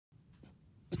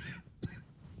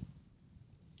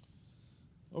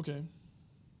Okay.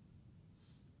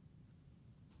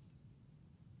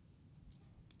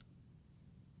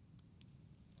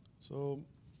 So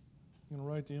I'm going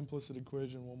to write the implicit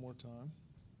equation one more time.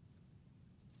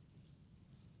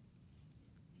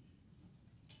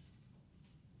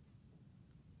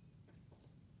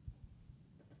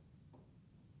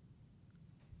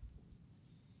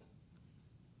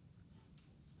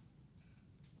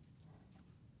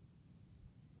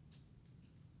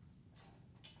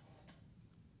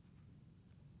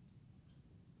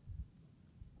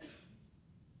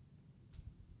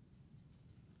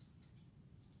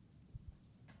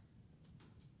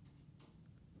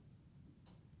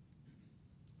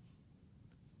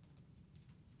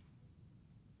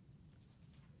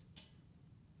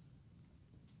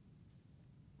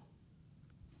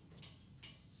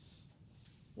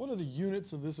 What are the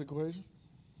units of this equation?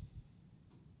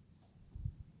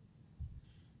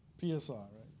 PSI, right?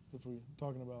 If we're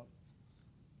talking about,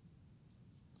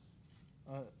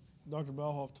 Dr.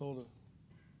 Balhoff told a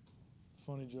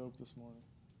funny joke this morning.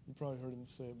 You probably heard him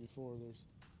say it before.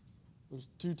 There's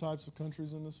two types of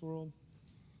countries in this world: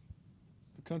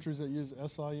 the countries that use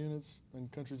SI units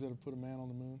and countries that have put a man on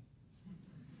the moon.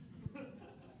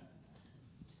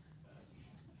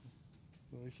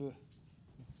 So he said,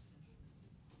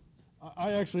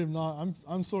 I actually am not.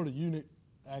 I'm sort of unit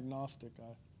agnostic.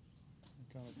 I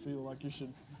kind of feel like you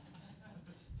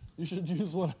should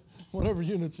use whatever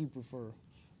units you prefer.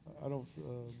 I don't.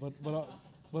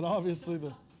 But obviously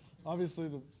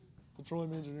the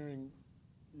petroleum engineering,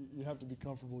 you have to be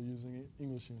comfortable using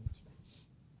English units.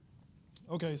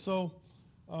 Okay, so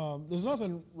there's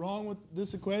nothing wrong with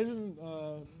this equation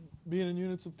being in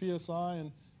units of PSI,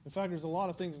 and in fact, there's a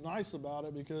lot of things nice about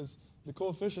it because the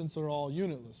coefficients are all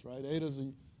unitless, right? Eta is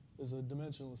a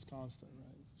dimensionless constant,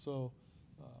 right? So,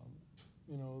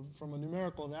 you know, from a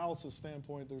numerical analysis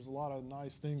standpoint, there's a lot of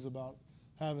nice things about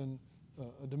having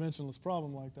a dimensionless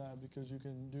problem like that because you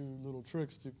can do little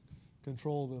tricks to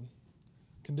control the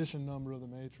condition number of the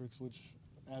matrix, which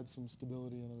adds some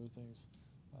stability and other things.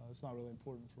 It's not really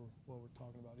important for what we're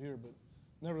talking about here, but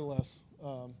nevertheless,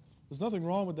 there's nothing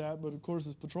wrong with that. But of course,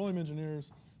 as petroleum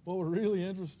engineers, what we're really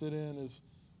interested in is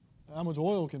how much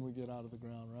oil can we get out of the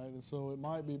ground, right? And so it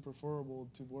might be preferable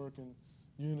to work in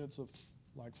units of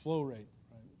like flow rate,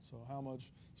 right? So how much,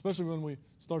 especially when we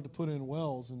start to put in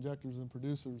wells, injectors and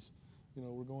producers, you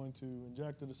know, we're going to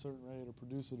inject at a certain rate or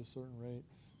produce at a certain rate.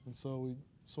 And so we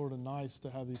sort of nice to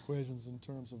have the equations in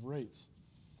terms of rates.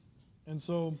 And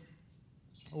so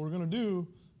what we're going to do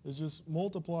is just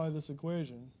multiply this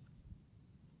equation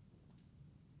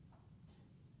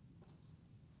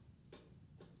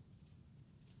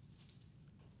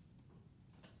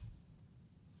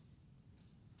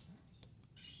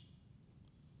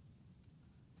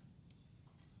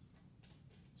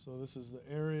So this is the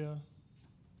area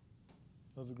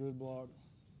of the grid block,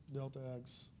 delta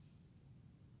X,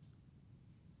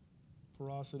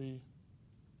 porosity,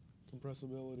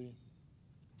 compressibility,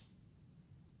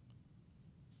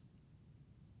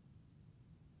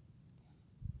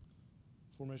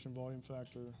 formation volume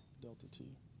factor, delta T.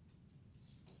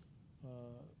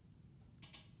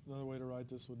 Another way to write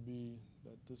this would be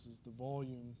that this is the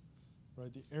volume,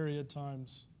 right? The area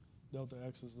times delta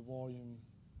X is the volume.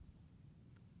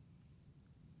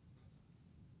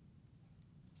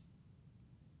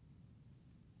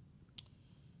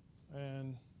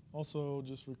 And also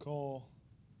just recall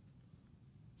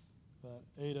that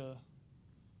eta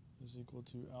is equal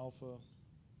to alpha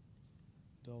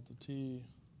delta T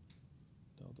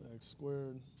delta X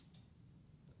squared,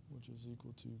 which is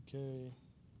equal to K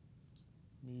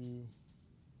mu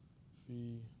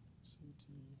phi CT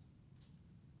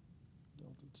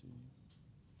delta T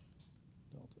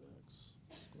delta X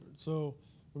squared. So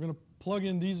we're going to plug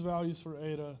in these values for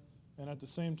eta and at the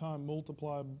same time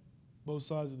multiply both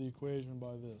sides of the equation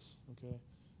by this, okay?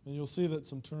 And you'll see that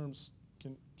some terms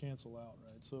can cancel out,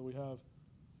 right? So we have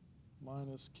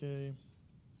minus K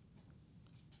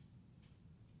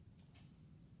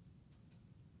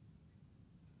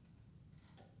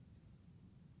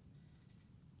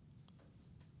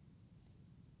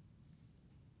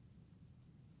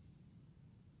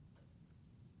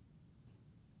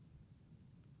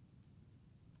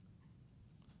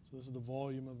So this is the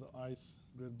volume of the ith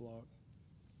grid block.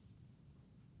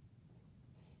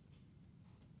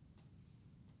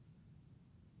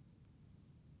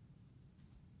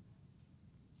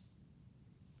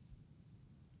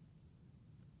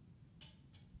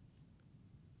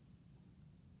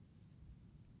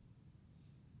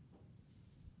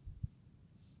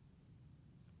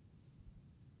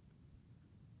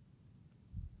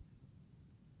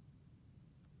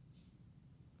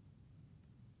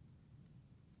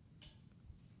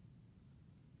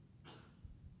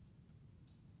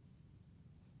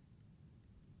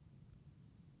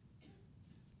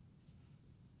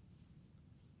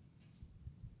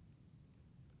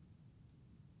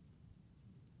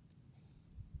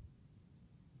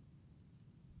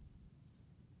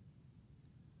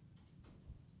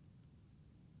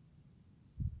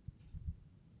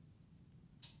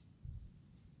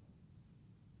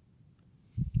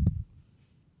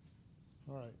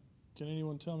 All right. Can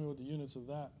anyone tell me what the units of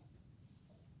that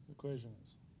equation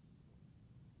is?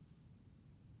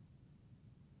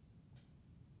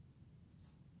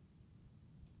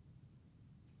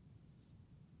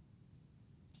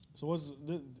 So what's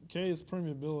K is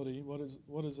permeability.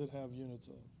 What does it have units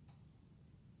of?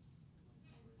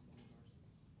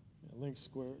 Yeah, length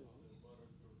squared.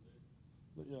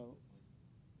 Yeah,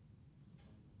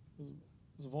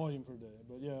 it's volume per day.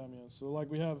 But yeah, I mean, so like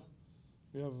we have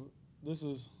this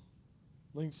is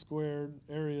length squared,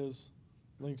 areas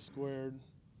length squared,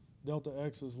 delta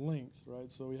x is length,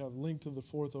 right? So we have length to the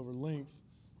fourth over length.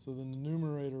 So in the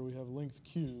numerator we have length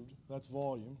cubed. That's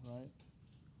volume, right?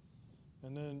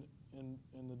 And then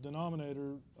in the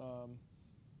denominator,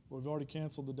 we've already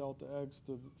canceled the delta x.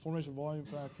 The formation volume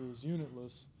factor is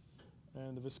unitless,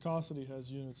 and the viscosity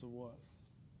has units of what?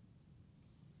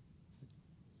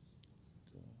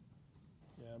 Okay.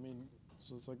 Yeah, I mean,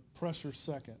 so it's like pressure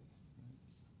second.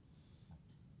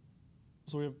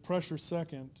 So we have pressure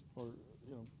second, or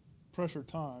pressure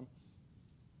time.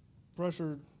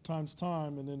 Pressure times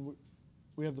time, and then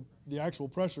we have the actual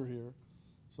pressure here.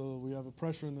 So we have a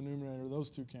pressure in the numerator, those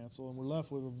two cancel, and we're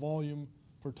left with a volume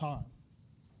per time,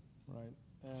 right?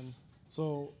 And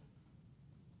so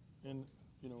in,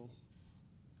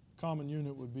 common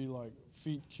unit would be like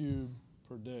feet cubed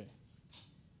per day,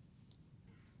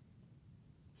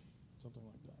 something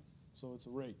like that. So it's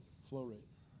a rate, flow rate.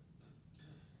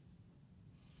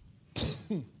 For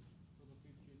the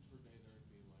feet cubed per day, there would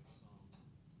be like some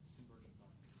conversion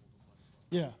factor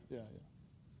multiplied by. Yeah.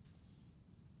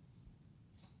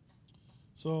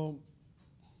 So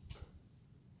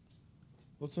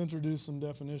let's introduce some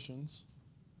definitions.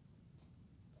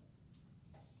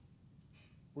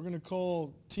 We're going to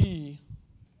call T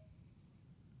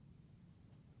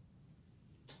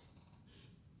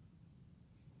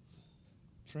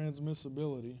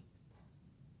transmissibility,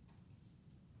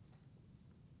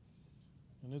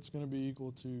 and it's going to be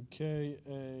equal to Ka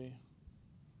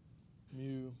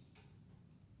mu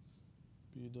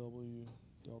BW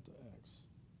delta x.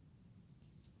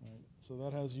 Right? So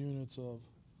that has units of,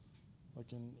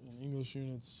 like in English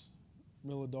units,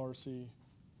 millidarcy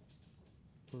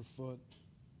per foot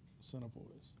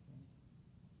centipoise. Right?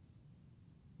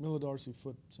 Millidarcy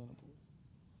foot centipoise.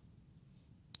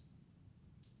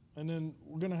 And then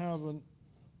we're going to have a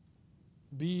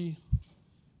B,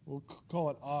 we'll call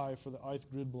it I for the ith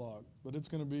grid block, but it's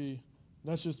going to be,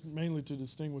 that's just mainly to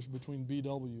distinguish between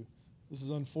BW. This is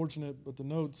unfortunate, but the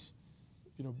notes,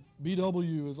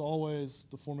 BW is always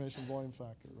the formation volume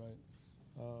factor, right?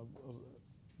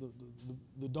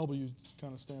 The W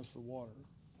kind of stands for water.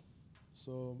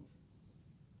 So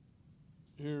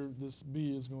here, this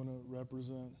B is going to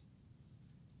represent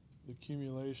the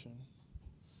accumulation,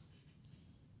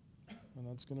 and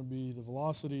that's going to be the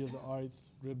velocity of the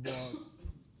ith grid block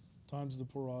times the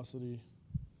porosity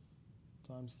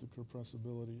times the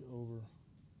compressibility over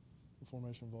the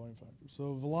formation volume factor.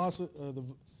 So velocity,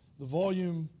 the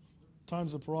volume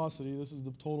times the porosity, this is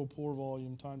the total pore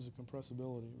volume times the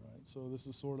compressibility, right? So this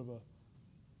is sort of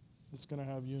it's going to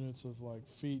have units of like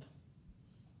feet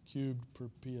cubed per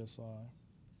psi.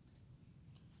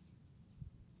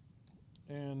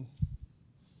 And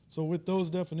so with those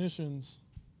definitions,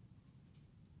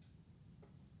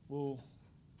 we'll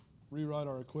rewrite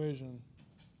our equation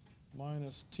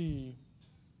minus T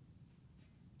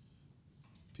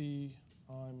Pi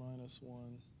minus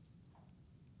 1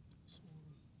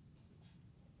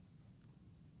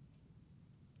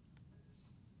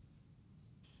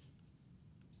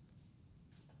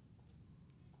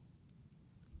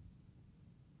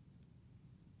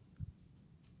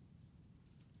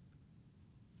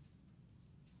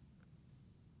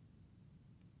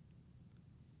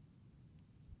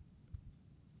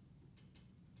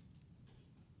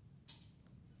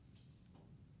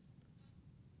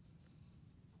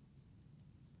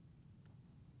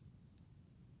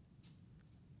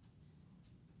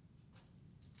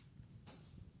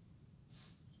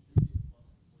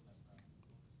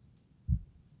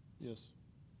 Yes.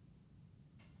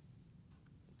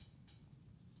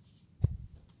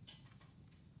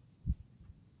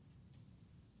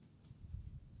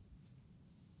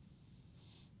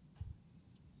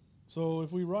 So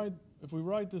if we write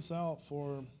this out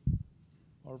for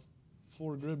our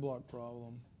 4 grid block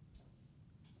problem,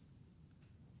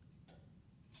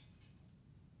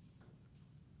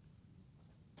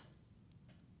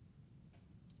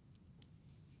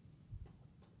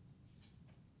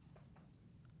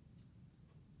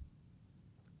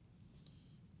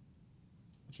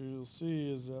 what you'll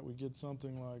see is that we get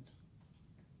something like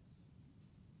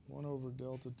 1 over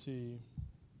delta T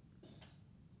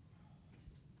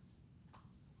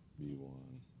B1.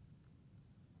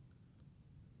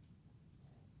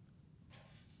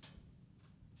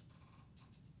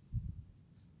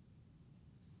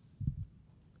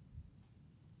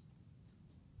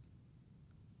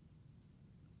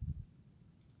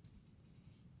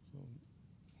 So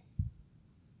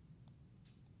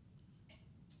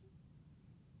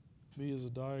B is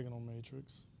a diagonal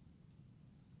matrix.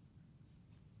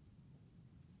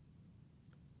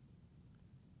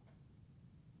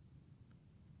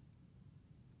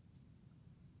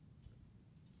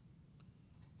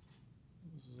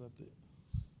 This is at the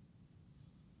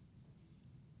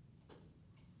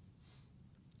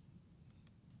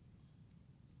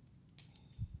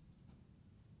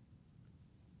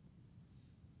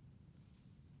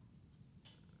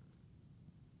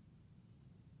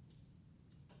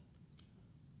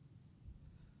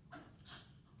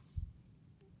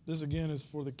This again is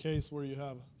for the case where you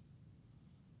have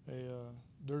a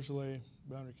Dirichlet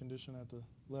boundary condition at the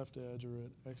left edge or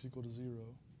at x equal to 0.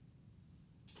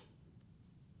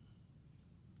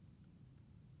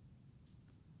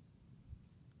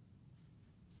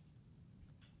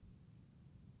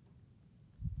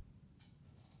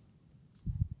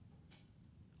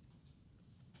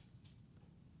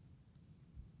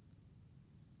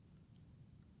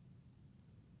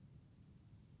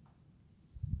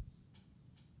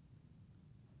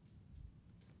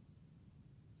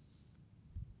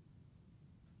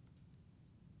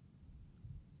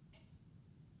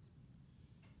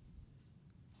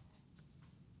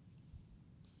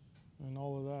 And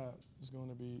all of that is going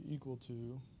to be equal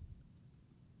to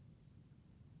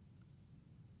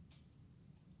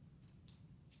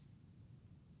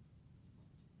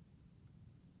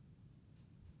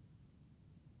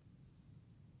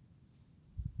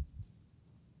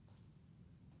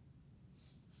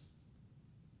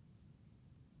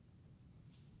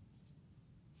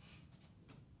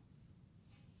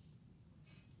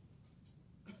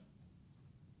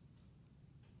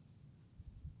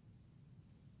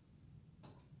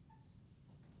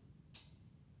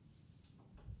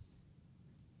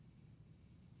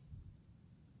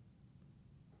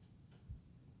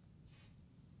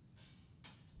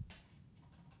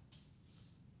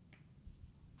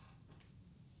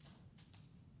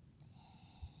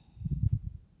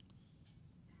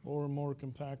or more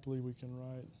compactly we can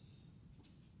write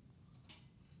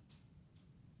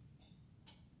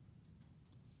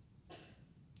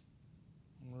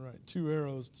two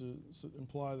arrows to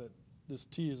imply that this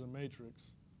T is a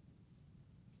matrix.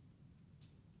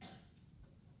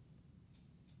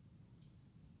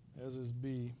 As is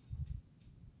B.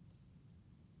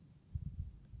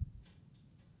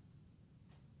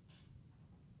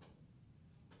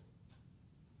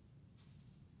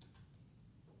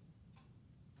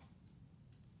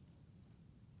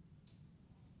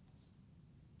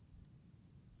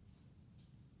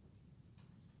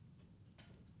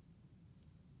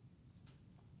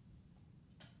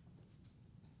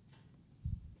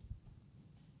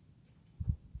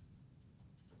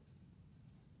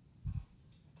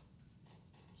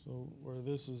 So where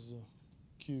this is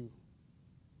a Q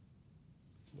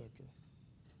vector.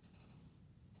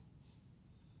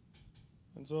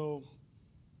 And so,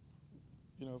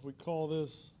 if we call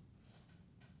this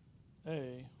A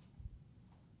and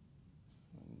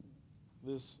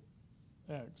this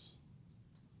X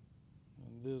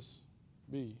and this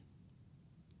B,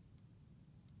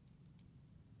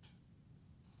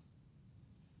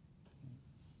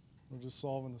 we're just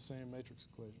solving the same matrix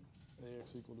equation,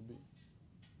 AX equal to B.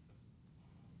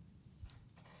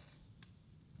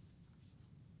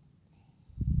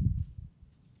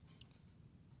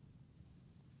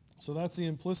 So that's the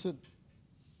implicit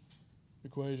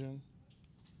equation.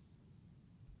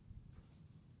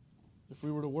 If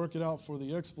we were to work it out for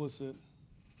the explicit,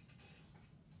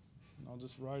 and I'll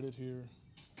just write it here.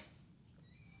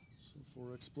 So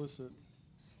for explicit,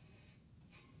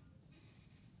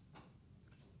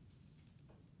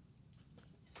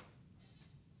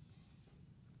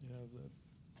 you have that.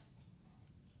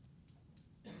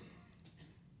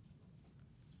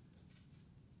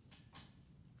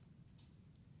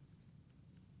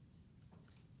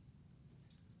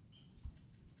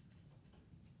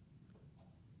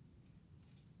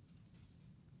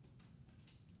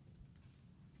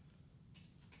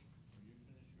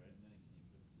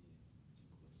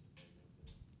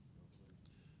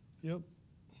 Yep.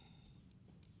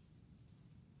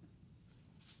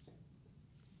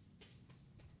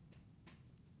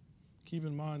 Keep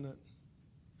in mind that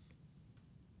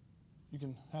you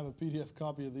can have a PDF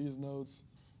copy of these notes.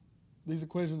 These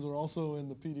equations are also in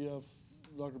the PDF,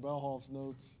 Dr. Bauhoff's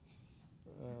notes.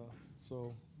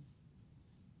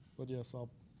 But yes, I'll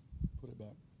put it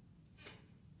back.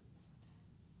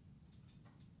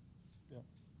 Yeah.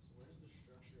 So where does the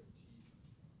structure of T come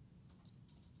from?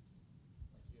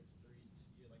 Like you have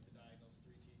you have like the diagonals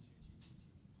 3T, 2T, 2T.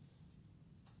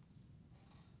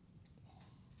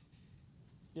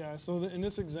 Yeah, so in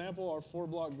this example, our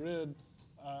 4-block grid,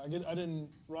 I didn't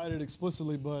write it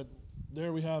explicitly, but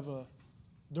there we have a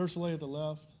Dirichlet at the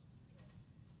left.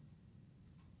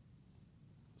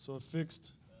 So a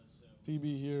fixed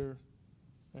PB here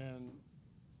and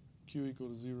Q equal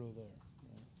to 0 there.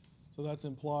 Right? So that's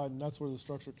implied, and that's where the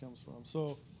structure comes from.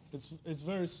 So it's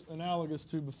very analogous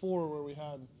to before where we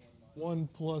had 1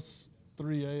 plus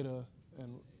 3 eta,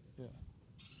 and yeah.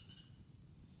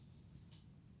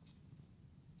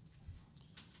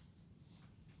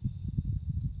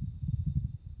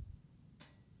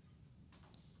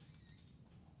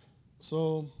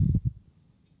 So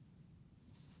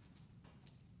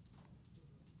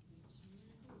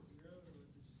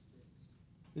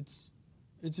it's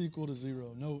equal to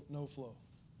 0, no flow.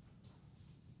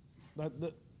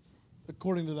 That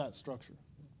according to that structure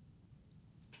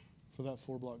for that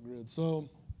 4-block grid. So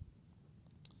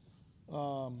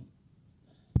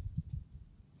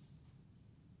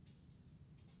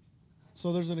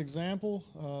so there's an example.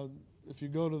 If you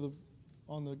go to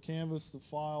on the canvas, the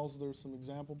files, there's some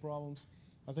example problems.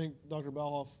 I think Dr.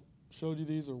 Balhoff showed you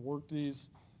these or worked these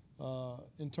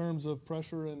in terms of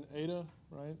pressure and eta,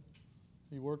 right?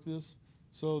 He worked this.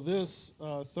 So this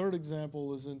third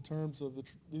example is in terms of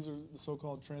these are the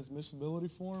so-called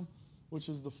transmissibility form, which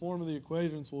is the form of the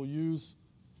equations we'll use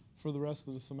for the rest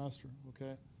of the semester,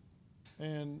 okay?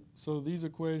 And so these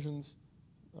equations,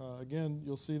 again,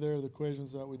 you'll see there the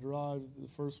equations that we derived. The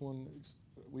first one,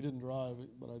 we didn't derive it,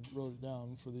 but I wrote it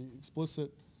down for the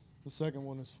explicit. The second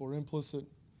one is for implicit.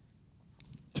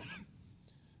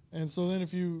 And so then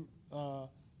if you,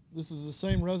 this is the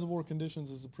same reservoir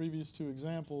conditions as the previous two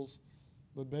examples,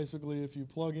 but basically if you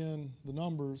plug in the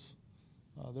numbers,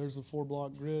 there's the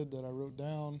 4-block grid that I wrote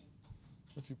down.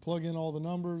 If you plug in all the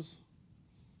numbers,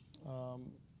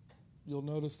 you'll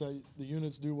notice that the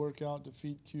units do work out to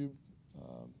feet cubed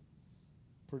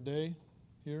per day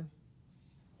here.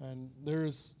 And there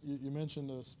is, you mentioned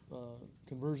this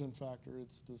conversion factor.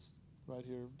 It's this right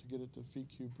here to get it to feet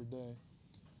cubed per day.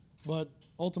 But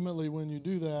ultimately, when you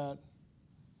do that,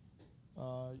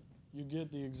 you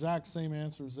get the exact same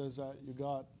answers as that you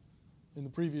got in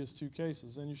the previous two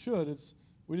cases. And you should.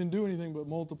 We didn't do anything but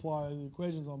multiply the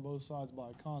equations on both sides by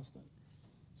a constant.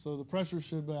 So the pressures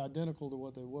should be identical to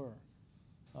what they were.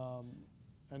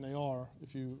 And they are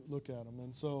if you look at them.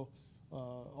 And so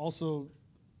also,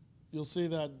 you'll see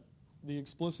that the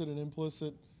explicit and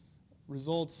implicit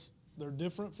results, they're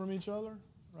different from each other,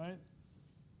 right?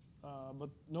 But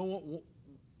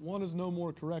one is no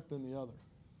more correct than the other.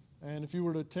 And if you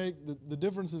were to take, the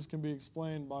differences can be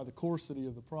explained by the coarsity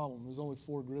of the problem. There's only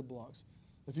 4 grid blocks.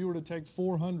 If you were to take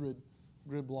 400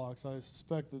 grid blocks, I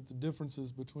suspect that the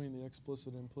differences between the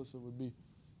explicit and implicit would be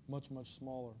much, much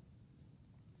smaller.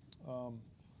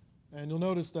 And you'll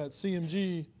notice that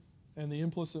CMG and the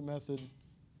implicit method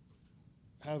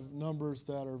have numbers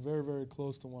that are very, very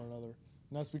close to one another.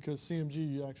 And that's because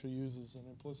CMG actually uses an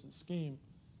implicit scheme.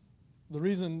 The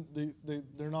reason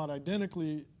they're not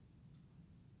identically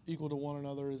equal to one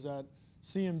another is that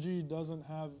CMG doesn't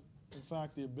have, in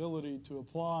fact, the ability to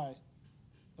apply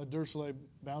a Dirichlet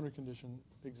boundary condition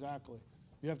exactly.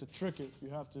 You have to trick it. You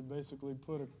have to basically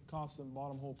put a constant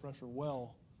bottom hole pressure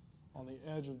well on the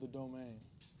edge of the domain.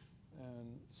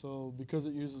 And so because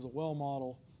it uses a well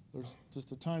model, there's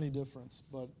just a tiny difference.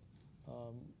 But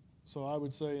so I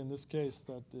would say in this case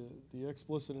that the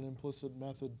explicit and implicit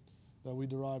method that we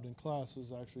derived in class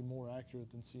is actually more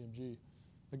accurate than CMG.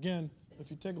 Again,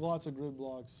 if you take lots of grid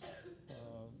blocks,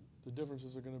 the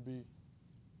differences are going to be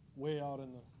way out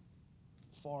in the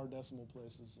far decimal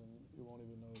places, and you won't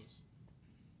even notice.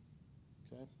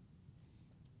 Okay.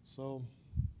 So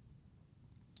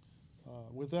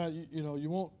with that,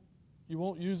 you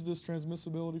won't use this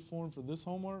transmissibility form for this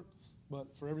homework,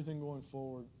 but for everything going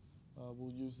forward,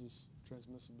 we'll use this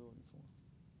transmissibility form.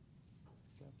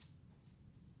 Okay.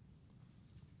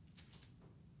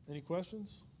 Any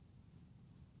questions?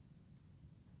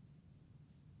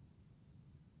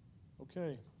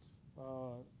 Okay.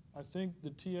 I think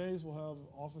the TAs will have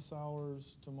office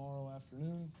hours tomorrow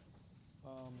afternoon.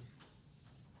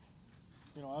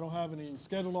 I don't have any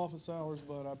scheduled office hours,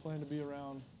 but I plan to be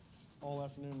around all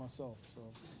afternoon myself. So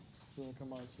if you want to come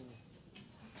by and see me.